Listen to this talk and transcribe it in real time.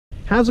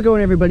How's it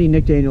going, everybody?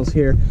 Nick Daniels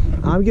here.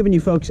 I'm giving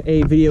you folks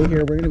a video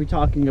here. We're going to be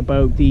talking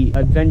about the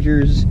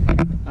Avengers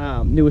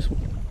newest...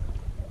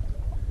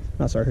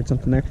 Oh, sorry, I heard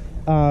something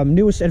there.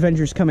 Newest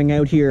Avengers coming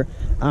out here.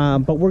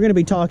 But we're going to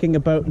be talking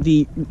about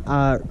the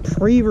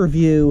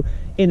pre-review,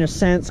 in a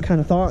sense,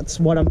 kind of thoughts,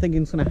 what I'm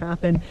thinking is going to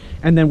happen.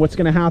 And then what's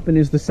going to happen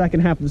is the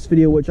second half of this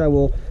video, which I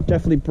will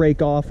definitely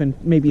break off and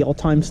maybe I'll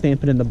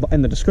timestamp it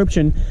in the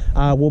description,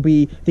 will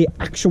be the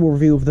actual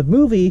review of the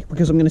movie,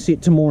 because I'm going to see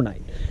it tomorrow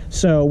night.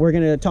 So we're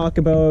going to talk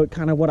about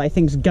kind of what I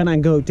think's gonna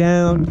go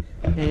down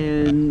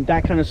and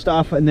that kind of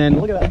stuff. And then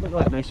look at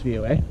that nice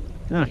view, eh?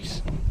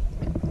 Nice.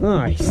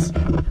 Nice.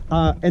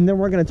 And then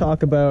we're going to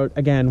talk about,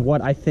 again,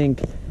 what I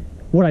think's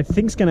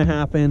going to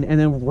happen, and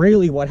then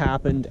really what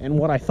happened and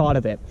what I thought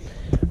of it.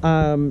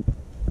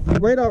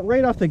 Right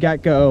off the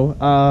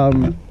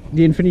get-go,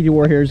 the Infinity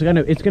War here it's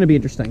going to be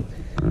interesting.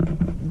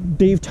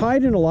 They've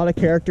tied in a lot of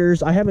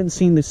characters. I haven't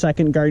seen the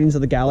second Guardians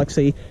of the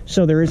Galaxy,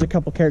 so there is a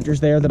couple characters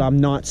there that I'm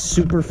not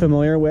super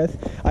familiar with.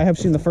 I have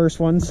seen the first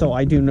one, so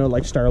I do know,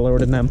 like,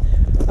 Star-Lord and them.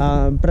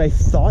 But I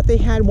thought they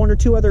had one or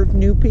two other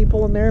new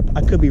people in there.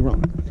 I could be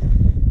wrong.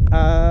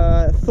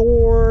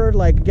 Thor,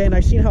 like, again,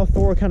 I've seen how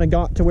Thor kind of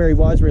got to where he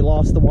was, where he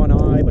lost the one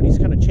eye, but he's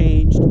kind of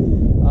changed.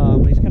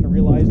 He's kind of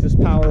realized his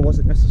power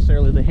wasn't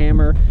necessarily the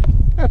hammer.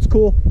 That's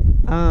cool.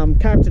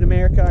 Captain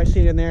America, I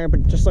see it in there,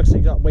 but it just looks like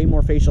he got way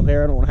more facial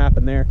hair. I don't know what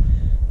happened there.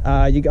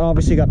 You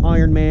obviously got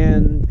Iron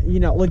Man, you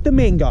know, like the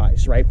main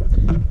guys, right?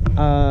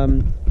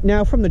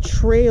 Now from the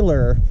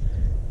trailer,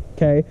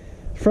 okay,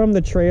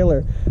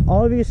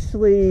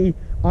 obviously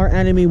our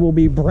enemy will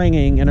be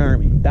bringing an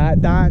army.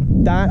 That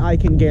I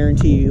can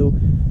guarantee you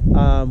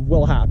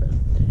will happen.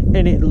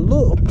 And it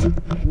looked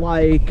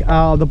like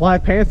the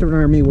Black Panther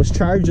army was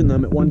charging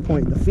them at one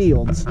point in the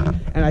fields.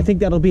 And I think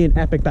that'll be an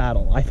epic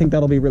battle. I think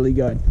that'll be really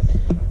good.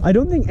 I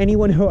don't think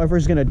anyone, however,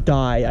 is going to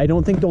die. I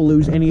don't think they'll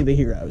lose any of the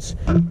heroes.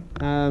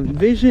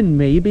 Vision,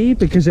 maybe,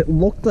 because it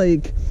looked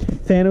like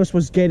Thanos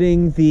was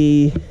getting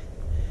the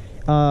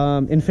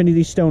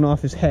Infinity Stone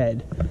off his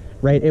head,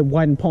 right, at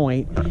one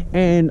point.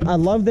 And I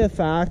love the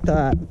fact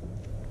that,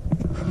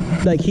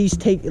 like, he's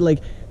taking, like,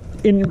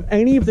 in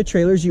any of the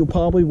trailers you'll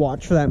probably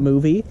watch for that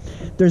movie,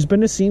 there's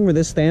been a scene where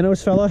this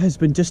Thanos fella has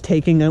been just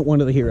taking out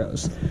one of the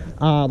heroes,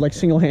 like,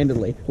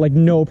 single-handedly, like,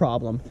 no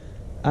problem.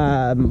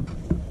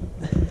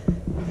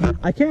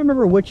 I can't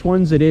remember which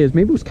ones it is.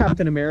 Maybe it was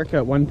Captain America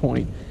at one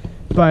point.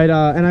 But,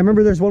 and I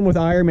remember there's one with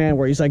Iron Man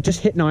where he's, like, just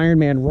hitting Iron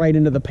Man right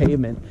into the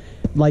pavement.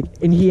 Like,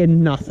 and he had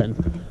nothing.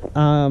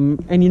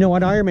 And you know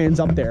what? Iron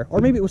Man's up there. Or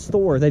maybe it was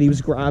Thor that he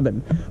was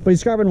grabbing. But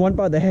he's grabbing one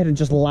by the head and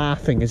just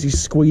laughing as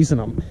he's squeezing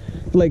him.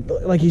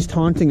 Like he's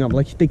taunting them.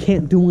 Like, they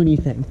can't do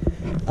anything.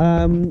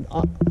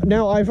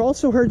 Now, I've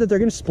also heard that they're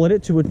going to split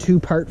it to a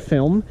two-part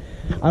film.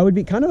 I would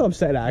be kind of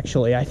upset,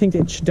 actually. I think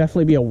it should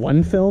definitely be a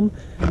one-film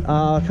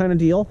kind of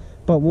deal.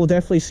 But we'll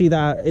definitely see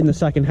that in the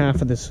second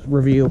half of this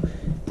review.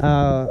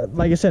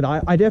 Like I said,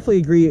 I definitely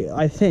agree.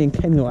 I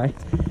think, anyway,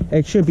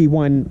 it should be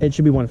one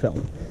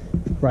film,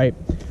 right?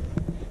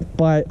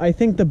 But I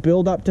think the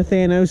build-up to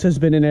Thanos has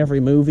been in every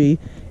movie,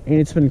 and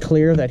it's been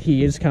clear that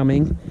he is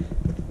coming.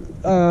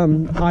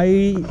 I'm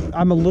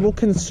a little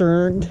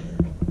concerned,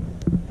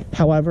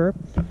 however,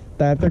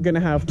 that they're going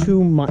to have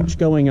too much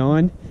going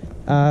on.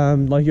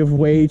 Like, you have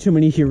way too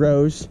many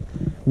heroes,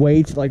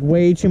 way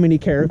too many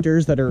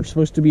characters that are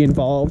supposed to be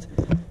involved.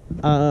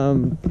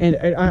 And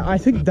I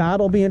think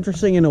that'll be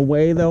interesting in a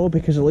way, though,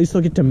 because at least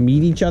they'll get to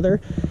meet each other,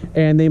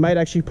 and they might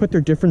actually put their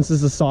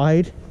differences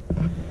aside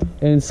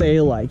and say,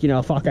 like, you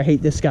know, fuck, I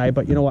hate this guy,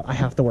 but you know what, I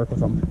have to work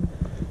with him.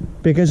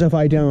 Because if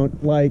I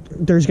don't, like,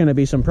 there's going to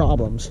be some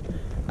problems.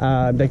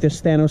 Like,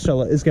 this Thanos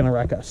fella is going to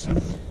wreck us.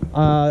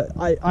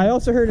 I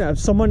also heard I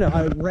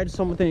read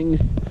something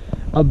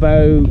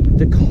about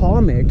the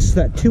comics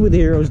that two of the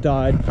heroes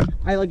died.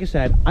 Like I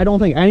said, I don't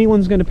think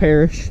anyone's going to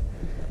perish.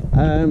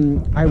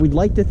 I would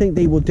like to think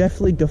they will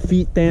definitely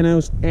defeat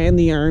Thanos and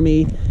the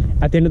army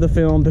at the end of the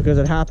film, because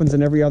it happens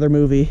in every other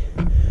movie.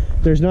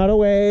 There's no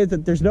way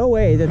that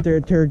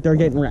they're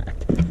getting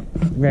wrecked,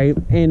 right?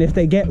 And if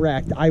they get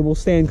wrecked, I will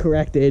stand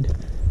corrected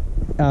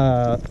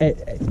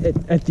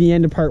at the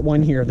end of part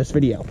one here of this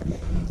video,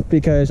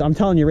 because I'm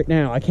telling you right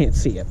now, I can't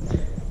see it.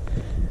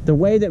 The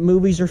way that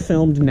movies are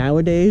filmed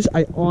nowadays,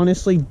 I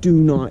honestly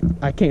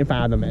I can't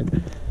fathom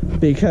it,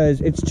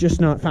 because it's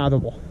just not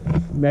fathomable,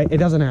 right? It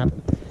doesn't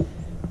happen.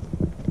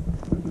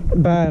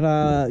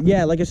 But,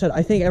 yeah, like I said,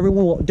 I think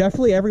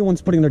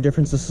everyone's putting their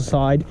differences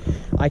aside.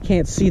 I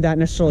can't see that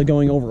necessarily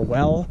going over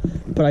well,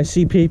 but I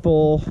see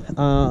people,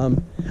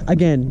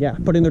 again, yeah,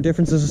 putting their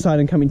differences aside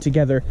and coming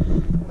together.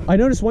 I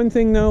noticed one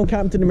thing, though.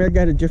 Captain America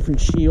had a different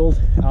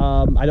shield.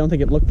 I don't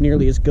think it looked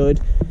nearly as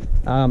good.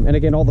 And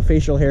again, all the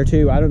facial hair,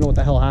 too. I don't know what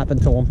the hell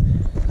happened to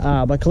him.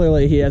 But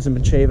clearly he hasn't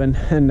been shaven,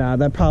 and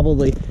that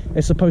probably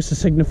is supposed to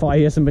signify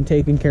he hasn't been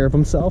taking care of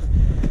himself.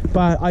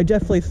 But I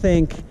definitely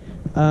think,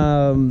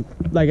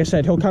 like I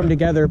said, he'll come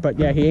together, but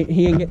yeah,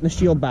 he ain't getting the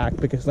shield back,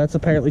 because that's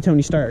apparently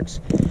Tony Stark's.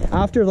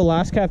 After the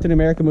last Captain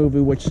America movie,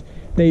 which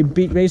they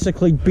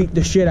basically beat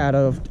the shit out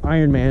of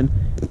Iron Man,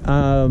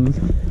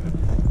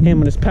 him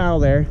and his pal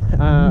there,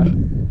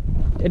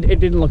 it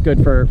didn't look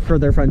good for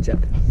their friendship.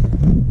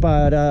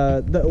 But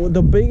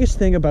the biggest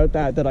thing about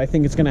that I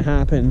think is going to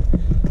happen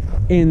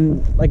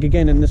in, like,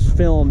 again, in this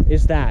film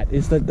is that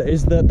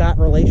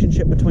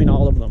relationship between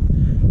all of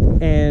them.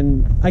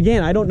 And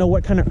again, I don't know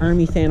what kind of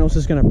army Thanos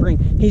is going to bring.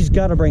 He's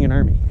got to bring an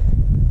army,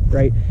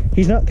 right?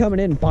 He's not coming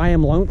in by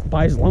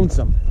his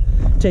lonesome,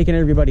 taking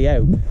everybody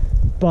out.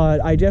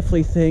 But I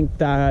definitely think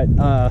that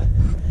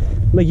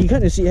like, you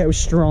kind of see how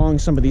strong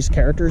some of these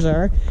characters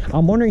are.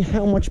 I'm wondering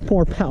how much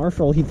more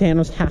powerful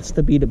Thanos has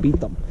to beat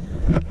them,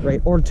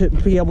 right? Or to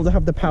be able to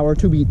have the power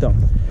to beat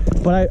them.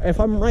 But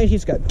if I'm right,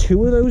 he's got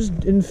 2 of those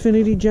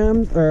Infinity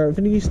Gems, or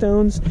Infinity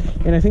Stones,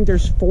 and I think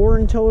there's 4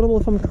 in total,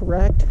 if I'm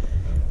correct.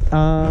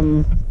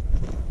 I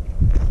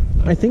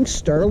think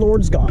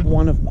Star-Lord's got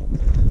 1 of them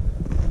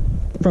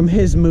from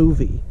his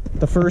movie,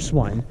 the first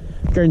one,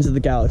 Guardians of the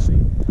Galaxy,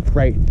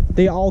 right?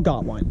 They all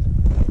got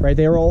 1, right?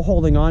 They were all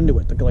holding on to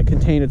it to, like,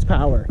 contain its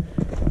power.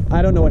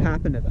 I don't know what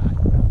happened to that.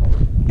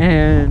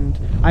 And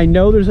I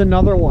know there's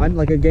another one,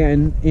 like,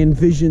 again, in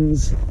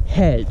Vision's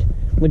head,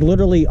 like,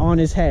 literally on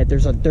his head.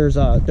 There's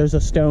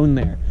a stone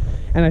there,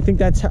 and I think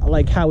that's how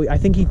I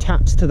think he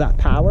taps to that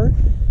power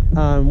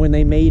when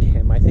they made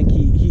him. I think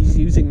he's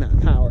using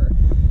that power.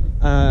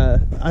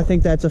 I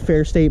think that's a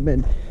fair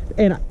statement.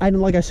 And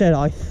like I said,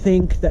 I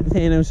think that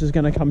Thanos is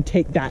going to come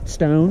take that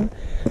stone.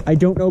 I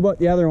don't know about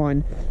the other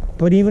one,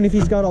 but even if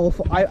he's got all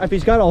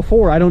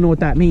 4, I don't know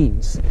what that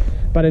means.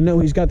 But I know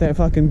he's got that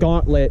fucking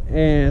gauntlet,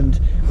 and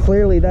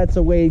clearly that's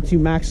a way to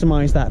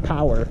maximize that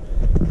power,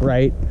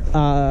 right?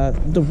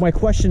 My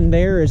question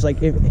there is, like,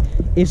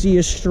 is he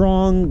as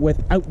strong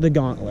without the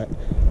gauntlet?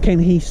 Can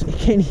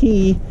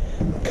he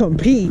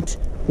compete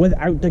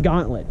without the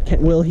gauntlet?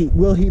 Will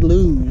he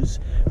lose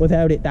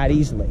without it that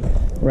easily,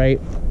 right?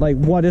 Like,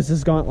 what does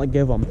this gauntlet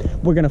give him?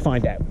 We're gonna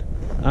find out.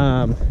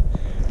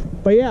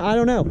 But yeah, I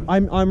don't know.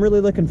 I'm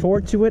really looking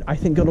forward to it. I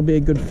think it'll be a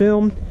good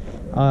film.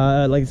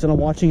 Like I said, I'm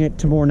watching it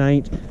tomorrow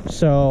night,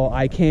 so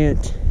I can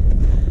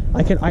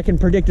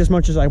predict as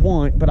much as I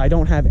want, but I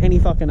don't have any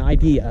fucking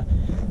idea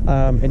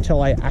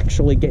until I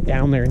actually get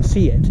down there and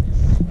see it,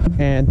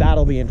 and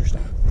that'll be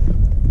interesting.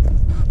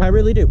 I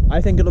really do.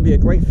 I think it'll be a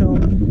great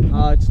film.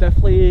 It's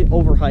definitely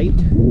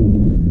overhyped.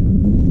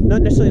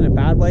 Not necessarily in a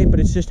bad way, but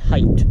it's just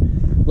hyped.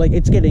 Like,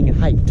 it's getting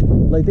hyped.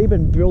 Like, they've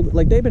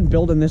been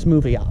building this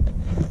movie up.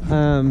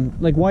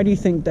 Like, why do you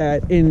think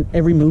that in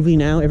every movie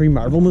now, every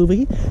Marvel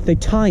movie, they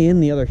tie in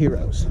the other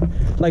heroes?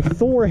 Like,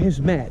 Thor has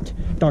met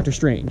Doctor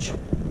Strange,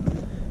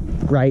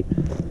 right?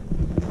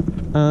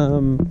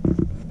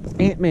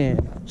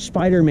 Ant-Man,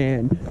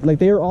 Spider-Man, like,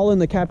 they were all in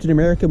the Captain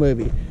America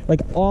movie. Like,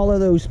 all of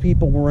those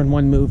people were in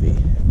one movie,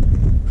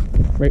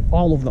 right?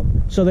 All of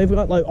them. So they've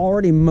got, like,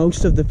 already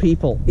most of the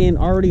people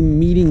already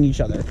meeting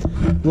each other,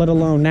 let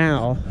alone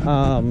now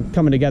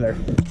coming together.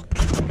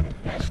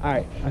 All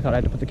right, I thought I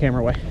had to put the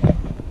camera away.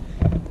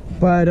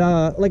 But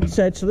like I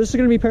said, so this is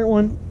gonna be part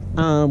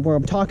 1 where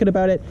I'm talking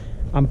about it.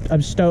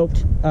 I'm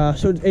stoked.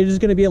 So it is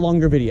gonna be a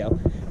longer video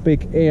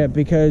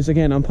because,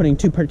 again, I'm putting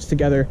 2 parts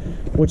together,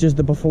 which is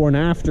the before and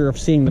after of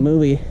seeing the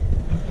movie.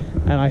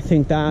 And I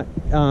think that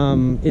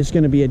is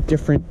going to be a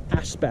different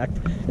aspect,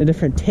 a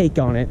different take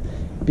on it,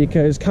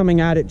 because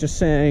coming at it just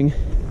saying,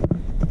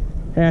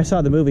 hey, I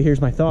saw the movie,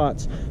 here's my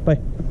thoughts, but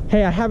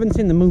hey, I haven't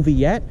seen the movie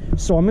yet,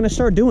 so I'm going to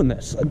start doing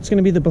this. It's going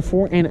to be the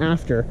before and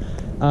after.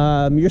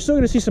 You're still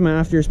going to see some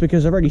afters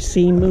because I've already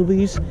seen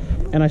movies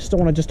and I still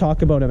want to just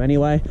talk about them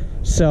anyway,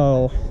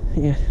 so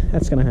yeah,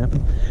 that's going to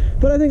happen.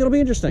 But I think it'll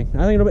be interesting.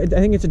 I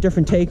think it's a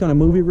different take on a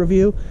movie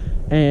review,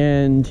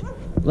 and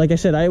like I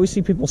said, I always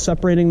see people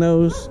separating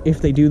those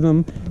if they do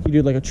them. You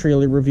do like a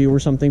trailer review or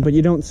something, but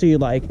you don't see,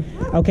 like,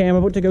 okay, I'm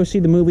about to go see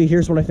the movie,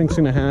 here's what I think's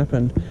going to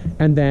happen,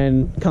 and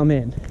then come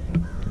in.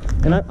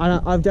 And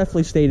I've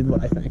definitely stated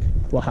what I think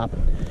will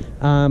happen.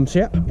 So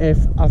yeah,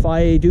 if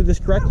I do this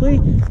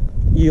correctly,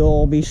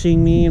 you'll be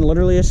seeing me in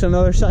literally just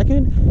another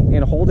second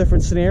in a whole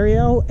different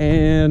scenario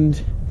and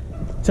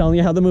telling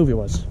you how the movie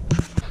was.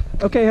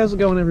 Okay, how's it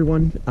going,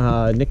 everyone?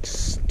 Nick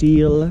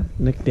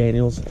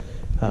Daniels,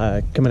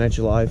 coming at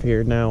you live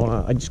here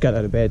now. I just got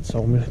out of bed,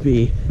 so I'm gonna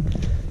be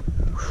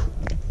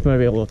a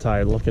little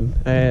tired looking,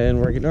 and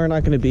we're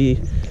not gonna be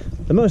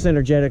the most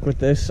energetic with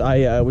this.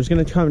 I was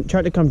gonna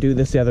try to come do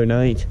this the other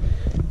night,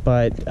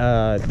 but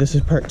this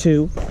is part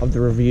 2 of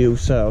the review,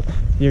 so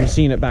you're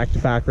seeing it back to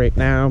back right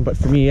now. But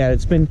for me,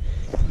 it's been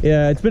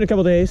a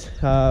couple days.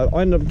 I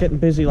ended up getting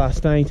busy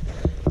last night.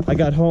 I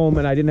got home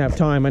and I didn't have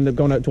time. I ended up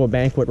going out to a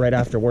banquet right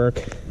after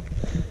work,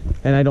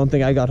 and I don't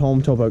think I got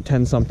home till about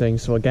 10 something.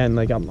 So again,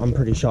 like, I'm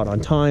pretty short on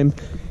time,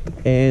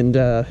 and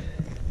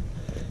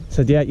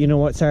said, yeah, you know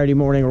what, Saturday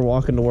morning we're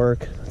walking to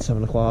work at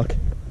 7 o'clock.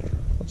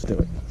 Let's do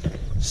it.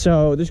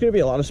 So there's gonna be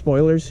a lot of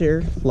spoilers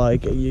here.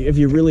 Like, if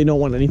you really don't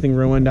want anything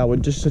ruined, I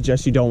would just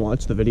suggest you don't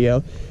watch the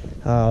video,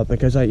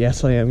 because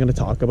yes, I am gonna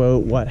talk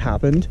about what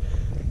happened,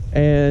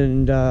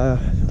 and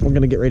we're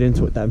gonna get right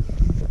into it then.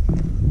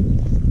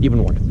 Even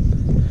more.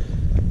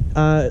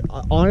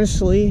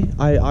 Honestly,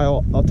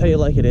 I'll tell you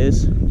like it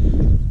is.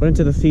 Went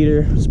into the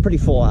theater. It was pretty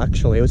full,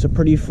 actually. It was a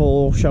pretty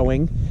full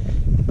showing.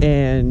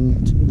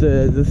 And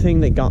the thing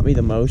that got me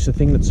the most, the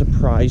thing that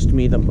surprised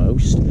me the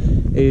most,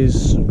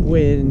 is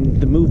when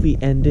the movie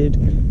ended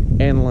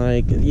and,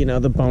 like, you know,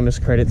 the bonus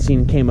credit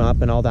scene came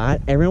up and all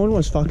that. Everyone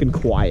was fucking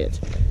quiet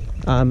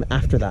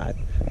after that.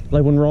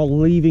 Like, when we're all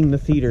leaving the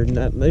theater,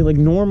 like,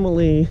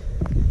 normally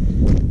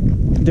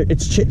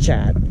it's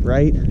chit-chat,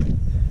 right?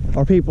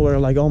 Or people are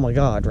like, oh my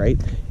god, right?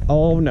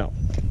 Oh no,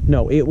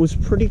 it was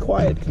pretty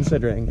quiet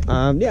considering.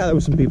 Yeah, there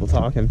was some people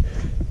talking,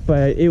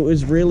 but it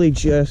was really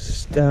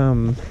just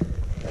it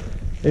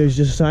was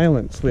just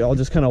silence. We all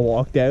just kind of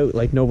walked out,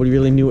 like nobody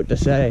really knew what to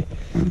say.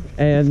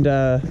 And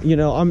you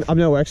know, I'm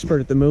no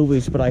expert at the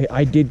movies, but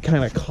I did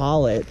kind of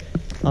call it,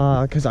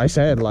 because I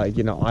said, like,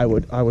 you know, I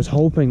was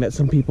hoping that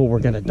some people were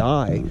gonna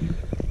die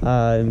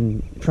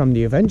from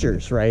the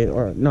Avengers, right?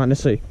 Or not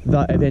necessarily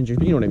the Avengers,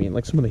 but you know what I mean,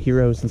 like some of the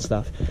heroes and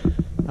stuff.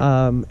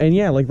 And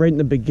yeah, like right in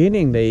the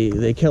beginning,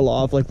 they kill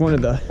off like one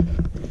of the,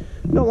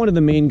 not one of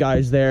the main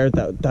guys there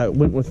that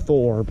went with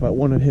Thor, but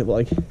one of his,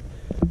 like,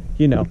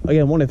 you know,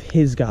 again, one of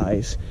his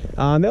guys.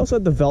 They also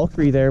had the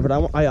Valkyrie there,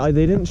 but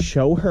they didn't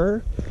show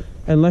her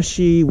unless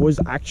she was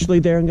actually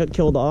there and got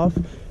killed off.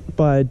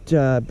 But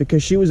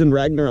because she was in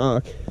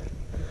Ragnarok,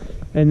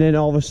 and then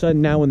all of a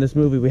sudden now in this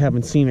movie we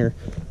haven't seen her.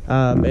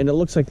 And it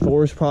looks like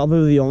Thor's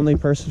probably the only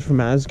person from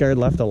Asgard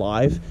left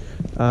alive.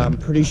 I'm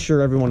pretty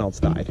sure everyone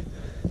else died.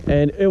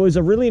 And it was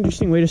a really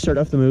interesting way to start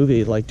off the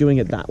movie, like doing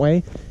it that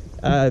way.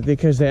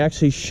 Because they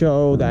actually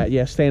show that,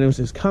 yes, Thanos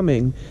is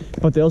coming,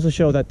 but they also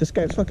show that this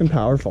guy's fucking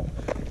powerful.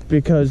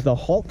 Because the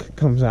Hulk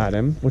comes at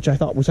him, which I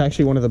thought was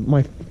actually one of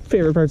my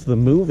favorite parts of the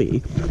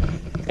movie.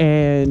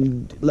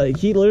 And, like,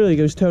 he literally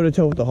goes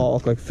toe-to-toe with the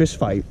Hulk, like, fist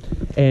fight,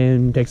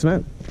 and takes him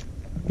out,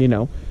 you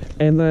know?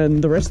 And then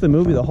the rest of the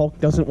movie, the Hulk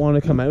doesn't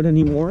want to come out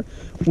anymore,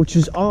 which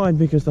is odd,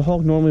 because the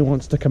Hulk normally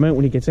wants to come out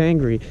when he gets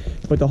angry,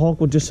 but the Hulk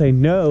would just say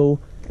no,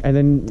 and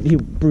then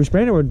Bruce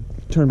Banner would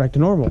turn back to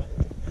normal.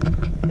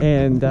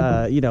 And,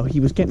 you know, he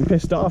was getting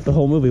pissed off the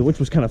whole movie, which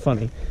was kind of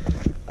funny.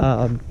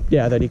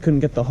 Yeah, that he couldn't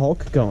get the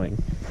Hulk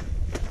going.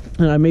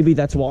 Maybe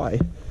that's why.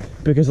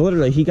 Because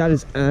literally, he got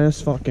his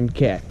ass fucking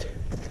kicked.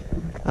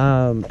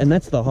 And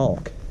that's the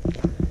Hulk.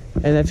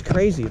 And that's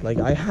crazy. Like,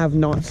 I have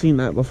not seen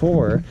that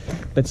before.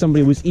 That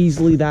somebody was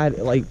easily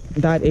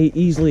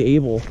easily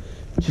able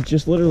to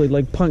just literally,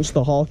 like, punch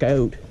the Hulk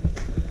out.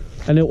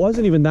 And it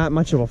wasn't even that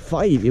much of a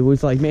fight. It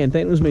was like, man,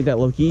 Thanos made that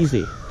look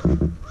easy.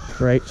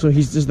 Right? So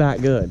he's just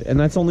that good. And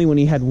that's only when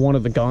he had one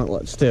of the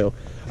gauntlets, too.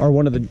 Or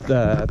one of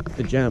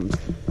the gems.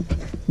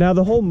 Now,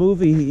 the whole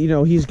movie, you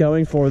know, he's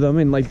going for them.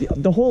 And, like,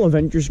 the whole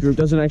Avengers group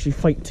doesn't actually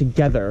fight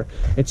together.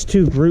 It's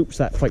two groups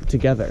that fight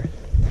together.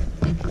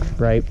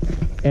 Right?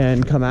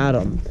 And come at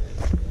him.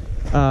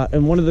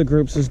 And one of the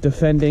groups is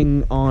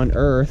defending on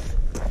Earth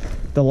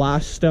the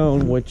last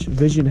stone, which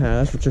Vision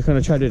has, which they're going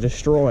to try to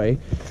destroy.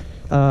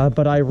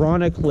 But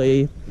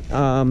ironically,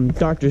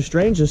 Doctor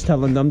Strange is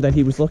telling them that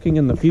he was looking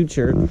in the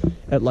future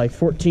at like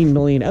 14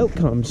 million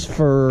outcomes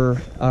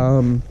for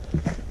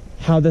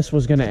how this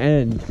was going to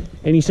end.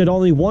 And he said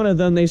only one of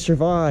them they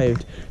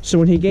survived. So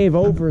when he gave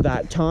over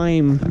that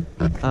time,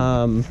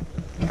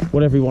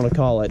 whatever you want to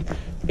call it,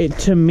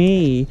 to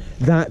me,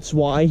 that's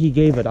why he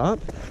gave it up,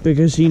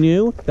 because he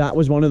knew that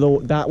was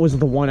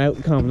the one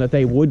outcome that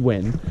they would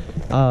win.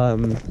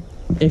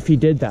 If he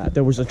did that,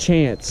 there was a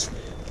chance.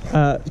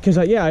 Because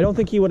yeah, I don't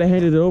think he would have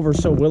handed it over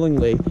so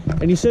willingly.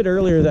 And he said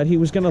earlier that he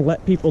was going to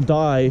let people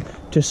die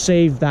to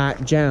save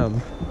that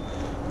gem.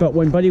 But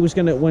when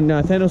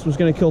Thanos was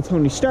going to kill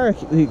Tony Stark,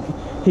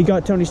 he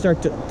got Tony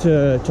Stark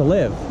to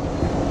live.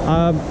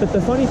 But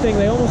the funny thing,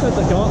 they almost had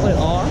the gauntlet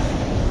off.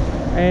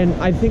 And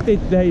I think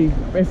if they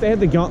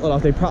had the gauntlet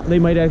off, they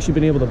might have actually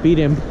been able to beat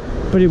him.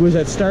 But it was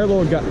that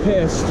Star-Lord got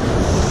pissed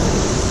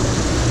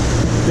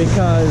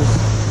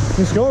because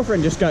his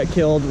girlfriend just got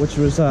killed, which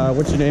was,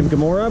 what's her name?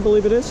 Gamora, I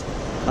believe it is.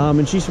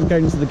 And she's from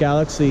Guardians of the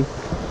Galaxy.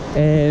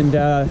 And,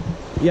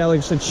 yeah, like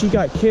I said, she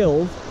got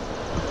killed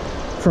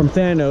from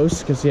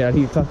Thanos, because, yeah,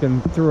 he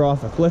fucking threw her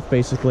off a cliff,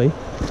 basically,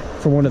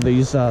 for one of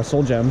these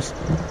soul gems.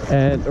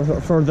 And,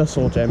 for the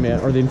soul gem,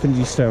 yeah, or the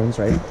Infinity Stones,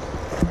 right?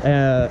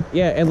 Yeah,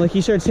 and, like,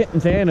 he starts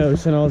hitting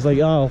Thanos, and I was like,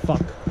 oh,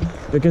 fuck.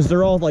 Because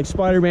they're all, like,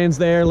 Spider-Man's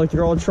there, like,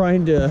 they're all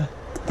trying to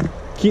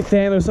keep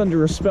Thanos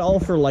under a spell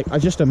for, like,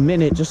 just a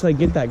minute, just, like,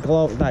 get that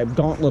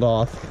gauntlet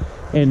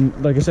off. And,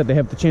 like I said, they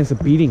have the chance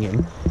of beating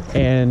him.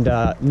 And,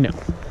 no.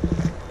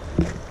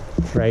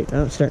 Right,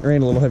 oh, it's starting to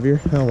rain a little heavier.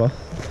 Oh, well.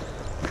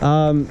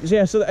 So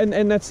yeah, so,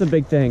 and that's the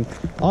big thing.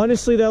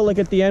 Honestly, though, like,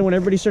 at the end, when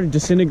everybody started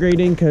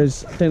disintegrating,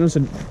 because Thanos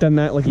had done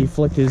that, like, he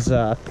flicked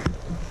the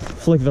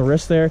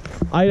wrist there.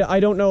 I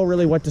don't know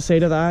really what to say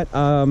to that.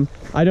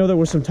 I know there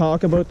was some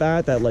talk about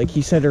that like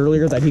he said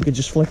earlier, that he could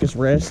just flick his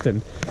wrist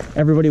and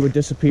everybody would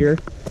disappear,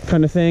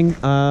 kind of thing.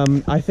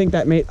 I think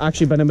that may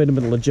actually been a bit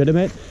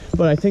legitimate,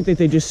 but I think that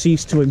they just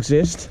ceased to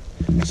exist.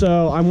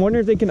 So I'm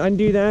wondering if they can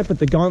undo that, but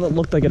the gauntlet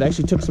looked like it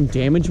actually took some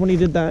damage when he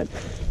did that.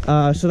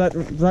 So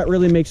that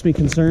really makes me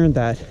concerned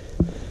that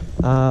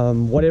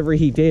whatever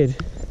he did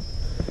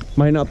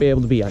might not be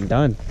able to be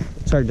undone.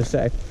 It's hard to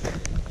say.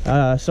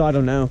 So I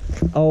don't know.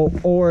 Oh,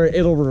 or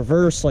it'll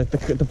reverse, like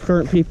the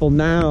current people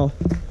now,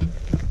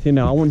 you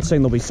know, I wouldn't say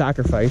they'll be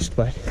sacrificed,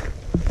 but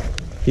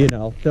you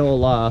know,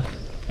 they'll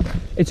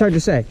it's hard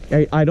to say.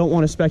 I don't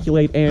want to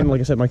speculate, and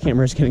like I said, my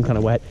camera is getting kind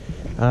of wet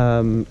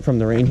from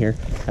the rain here.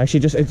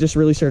 Actually, it just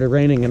really started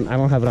raining, and I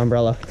don't have an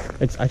umbrella.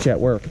 It's actually at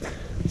work,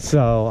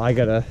 so I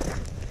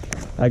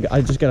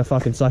just gotta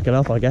fucking suck it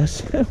up, I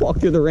guess. Walk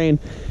through the rain.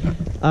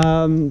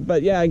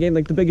 But yeah, again,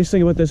 like the biggest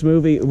thing about this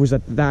movie was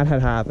that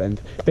had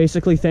happened.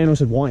 Basically, Thanos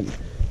had won,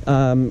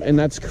 and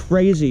that's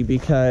crazy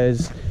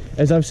because,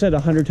 as I've said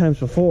 100 times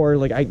before,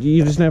 like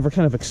you just never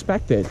kind of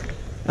expect it.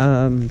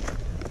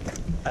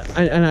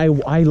 And I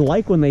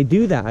like when they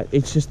do that.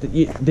 It's just that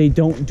they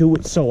don't do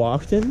it so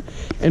often,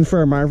 and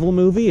for a Marvel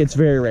movie, it's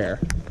very rare.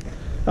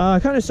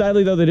 Kind of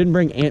sadly though, they didn't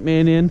bring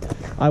Ant-Man in.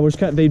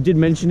 They did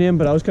mention him,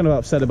 but I was kind of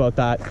upset about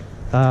that.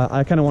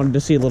 I kind of wanted to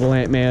see a little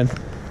Ant-Man.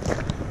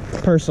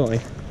 Personally,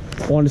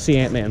 I wanted to see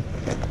Ant-Man.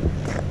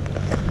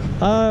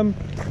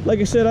 Like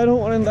I said, I don't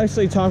want to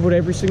necessarily talk about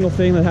every single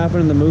thing that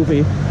happened in the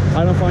movie.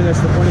 I don't find that's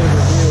the point of the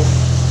review.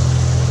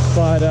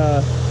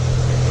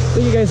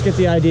 But you guys get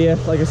the idea.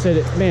 Like I said,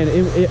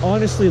 it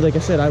honestly, like I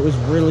said, I was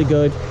really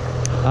good.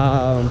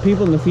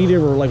 People in the theater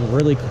were like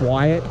really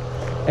quiet,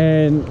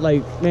 and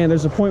like, man,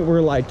 there's a point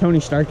where like Tony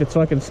Stark gets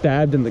fucking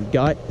stabbed in the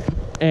gut,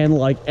 and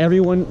like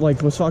everyone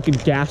like was fucking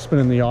gasping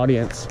in the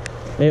audience.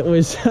 It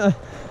was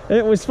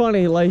it was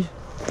funny, like,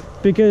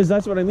 because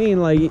that's what I mean.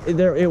 Like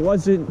it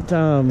wasn't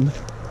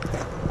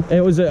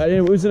it was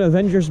an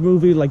Avengers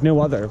movie like no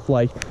other.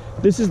 Like,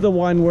 this is the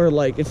one where,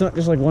 like, it's not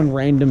just like one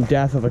random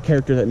death of a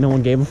character that no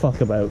one gave a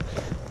fuck about.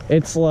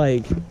 It's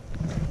like,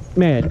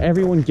 man,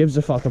 everyone gives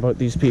a fuck about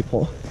these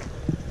people,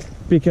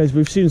 because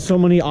we've seen so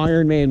many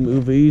Iron Man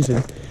movies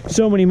and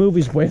so many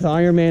movies with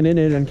Iron Man in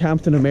it and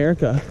Captain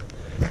America,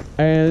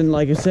 and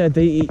like I said,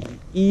 they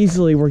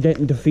easily were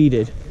getting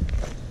defeated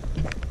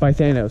by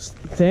Thanos.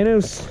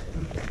 Thanos,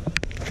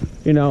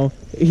 you know,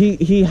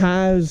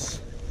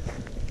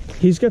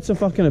 he's got some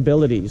fucking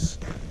abilities,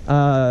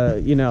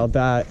 you know,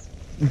 that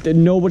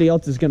nobody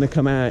else is going to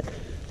come at.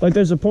 Like,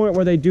 there's a point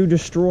where they do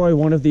destroy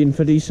one of the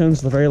Infinity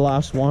Stones, the very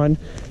last one,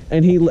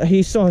 and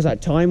he still has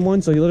that time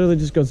one, so he literally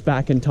just goes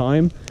back in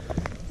time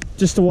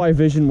just to why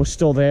Vision was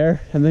still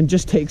there, and then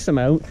just takes him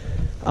out,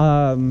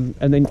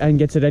 and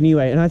gets it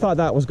anyway. And I thought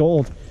that was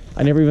gold.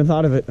 I never even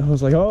thought of it. I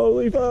was like,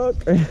 holy fuck,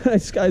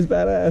 this guy's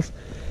badass.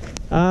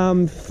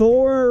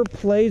 Thor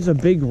plays a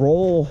big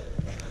role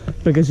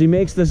because he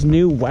makes this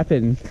new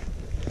weapon,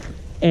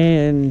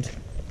 and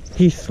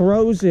he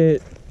throws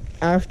it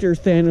after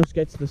Thanos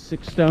gets the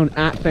 6th stone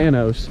at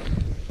Thanos.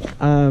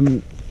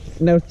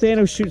 Now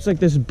Thanos shoots like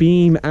this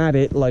beam at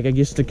it, like I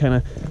guess to kind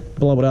of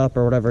blow it up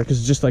or whatever, because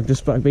it's just like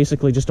this,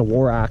 basically just a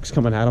war axe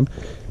coming at him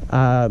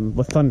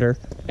with thunder.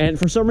 And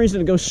for some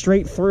reason it goes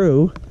straight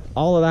through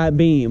all of that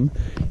beam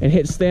and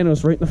hits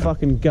Thanos right in the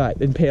fucking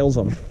gut, impales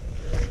him.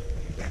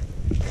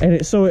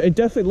 And so it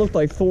definitely looked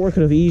like Thor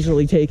could have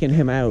easily taken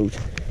him out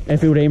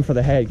if he would aim for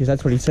the head, because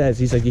that's what he says.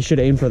 He's like, you should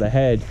aim for the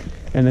head,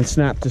 and then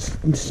snapped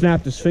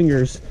his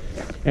fingers,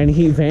 and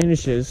he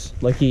vanishes,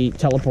 like he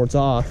teleports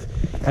off,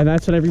 and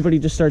that's when everybody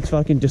just starts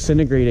fucking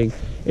disintegrating.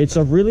 It's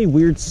a really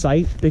weird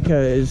sight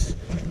because,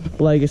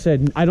 like I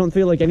said, I don't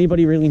feel like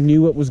anybody really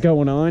knew what was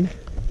going on,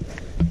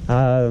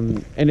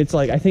 and it's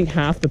like, I think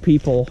half the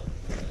people,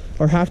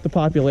 or half the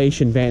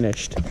population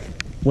vanished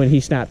when he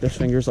snapped his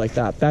fingers like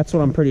that. That's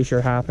what I'm pretty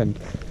sure happened.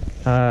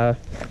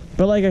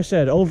 But like I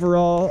said,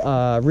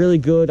 overall, really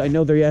good. I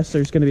know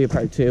there's going to be a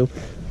part 2,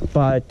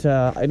 but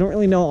I don't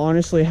really know,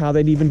 honestly, how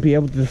they'd even be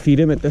able to defeat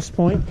him at this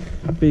point,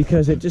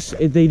 because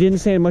they didn't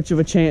stand much of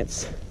a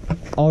chance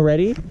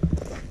already.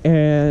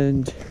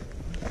 And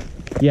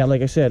yeah,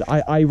 like I said,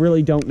 I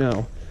really don't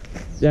know.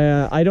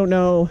 I don't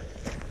know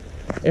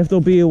if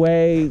there'll be a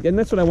way, and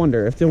that's what I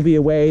wonder, if there'll be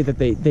a way that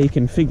they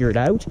can figure it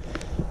out,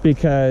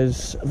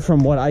 because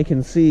from what I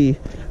can see,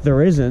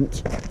 there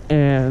isn't,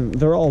 and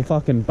they're all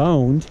fucking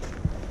boned,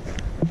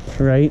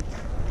 right?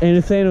 And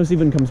if Thanos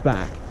even comes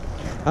back.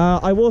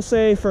 I will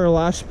say, for a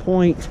last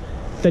point,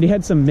 that he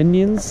had some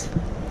minions,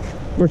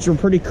 which were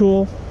pretty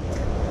cool.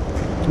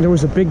 There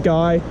was a big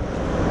guy, a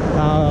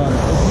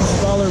few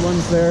smaller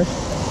ones there.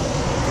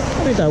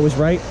 I think that was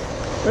right.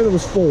 Maybe it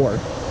was 4.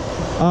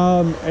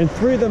 And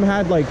 3 of them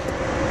had like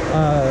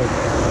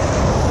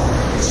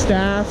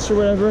staffs or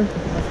whatever.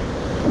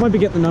 I might be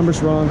getting the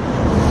numbers wrong.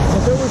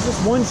 But there was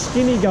this one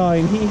skinny guy,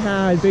 and he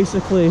had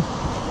basically,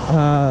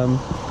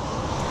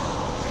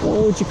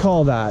 what would you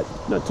call that?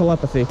 Not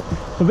telepathy,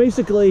 but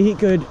basically he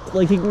can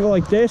go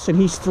like this, and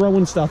he's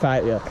throwing stuff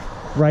at you,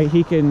 right?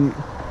 He can,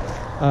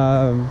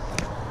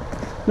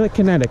 not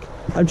kinetic.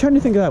 I'm trying to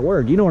think of that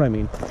word. You know what I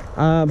mean?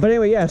 But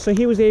anyway, yeah. So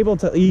he was able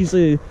to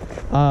easily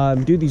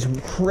do these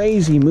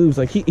crazy moves.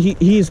 Like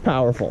he's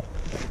powerful.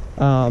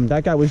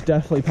 That guy was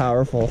definitely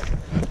powerful,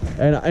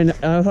 and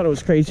I thought it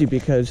was crazy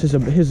because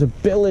his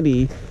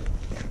ability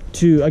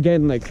to,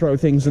 again, like, throw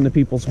things into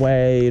people's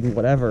way and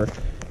whatever,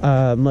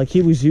 like,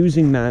 he was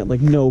using that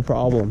like no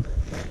problem.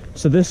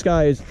 So this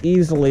guy is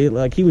easily,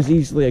 like, he was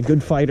easily a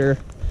good fighter.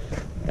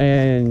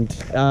 And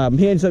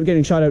he ends up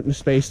getting shot out into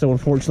space, though,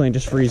 unfortunately, and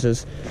just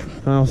freezes.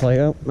 And I was like,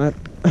 oh,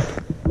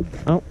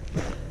 oh.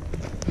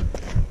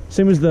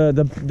 Same as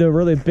the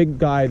really big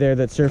guy there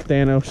that surfed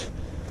Thanos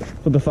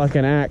with the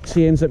fucking axe.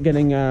 He ends up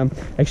getting,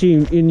 actually,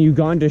 in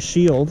Uganda's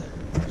shield,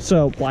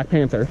 so Black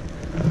Panther,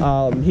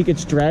 he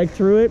gets dragged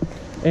through it,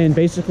 and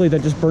basically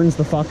that just burns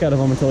the fuck out of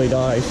him until he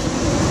dies.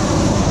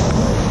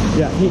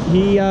 Yeah,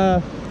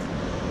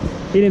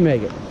 he didn't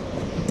make it.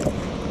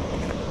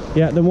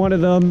 Yeah, then one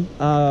of them,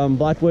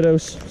 Black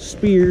Widow's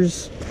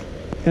spears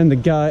in the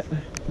gut.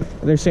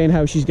 They're saying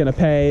how she's gonna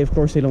pay. Of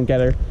course they don't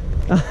get her.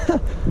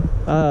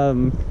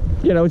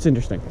 You know, it's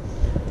interesting.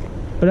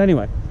 But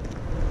anyway.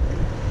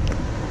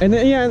 And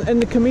then, yeah,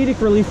 and the comedic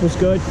relief was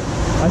good.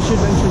 I should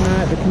mention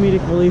that. The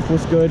comedic relief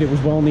was good. It was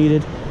well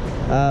needed.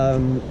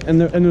 And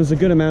there was a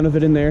good amount of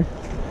it in there.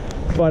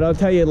 But I'll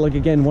tell you, like,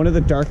 again, one of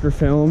the darker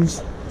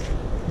films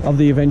of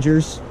the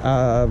Avengers,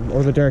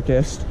 or the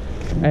darkest,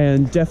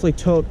 and definitely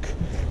took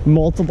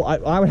multiple,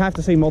 I would have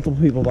to say multiple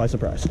people by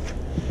surprise.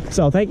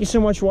 So thank you so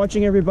much for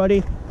watching,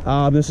 everybody.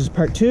 This is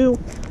part 2.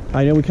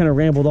 I know we kind of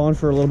rambled on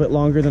for a little bit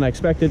longer than I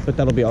expected, but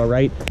that'll be all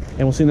right. And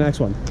we'll see you in the next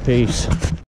one. Peace.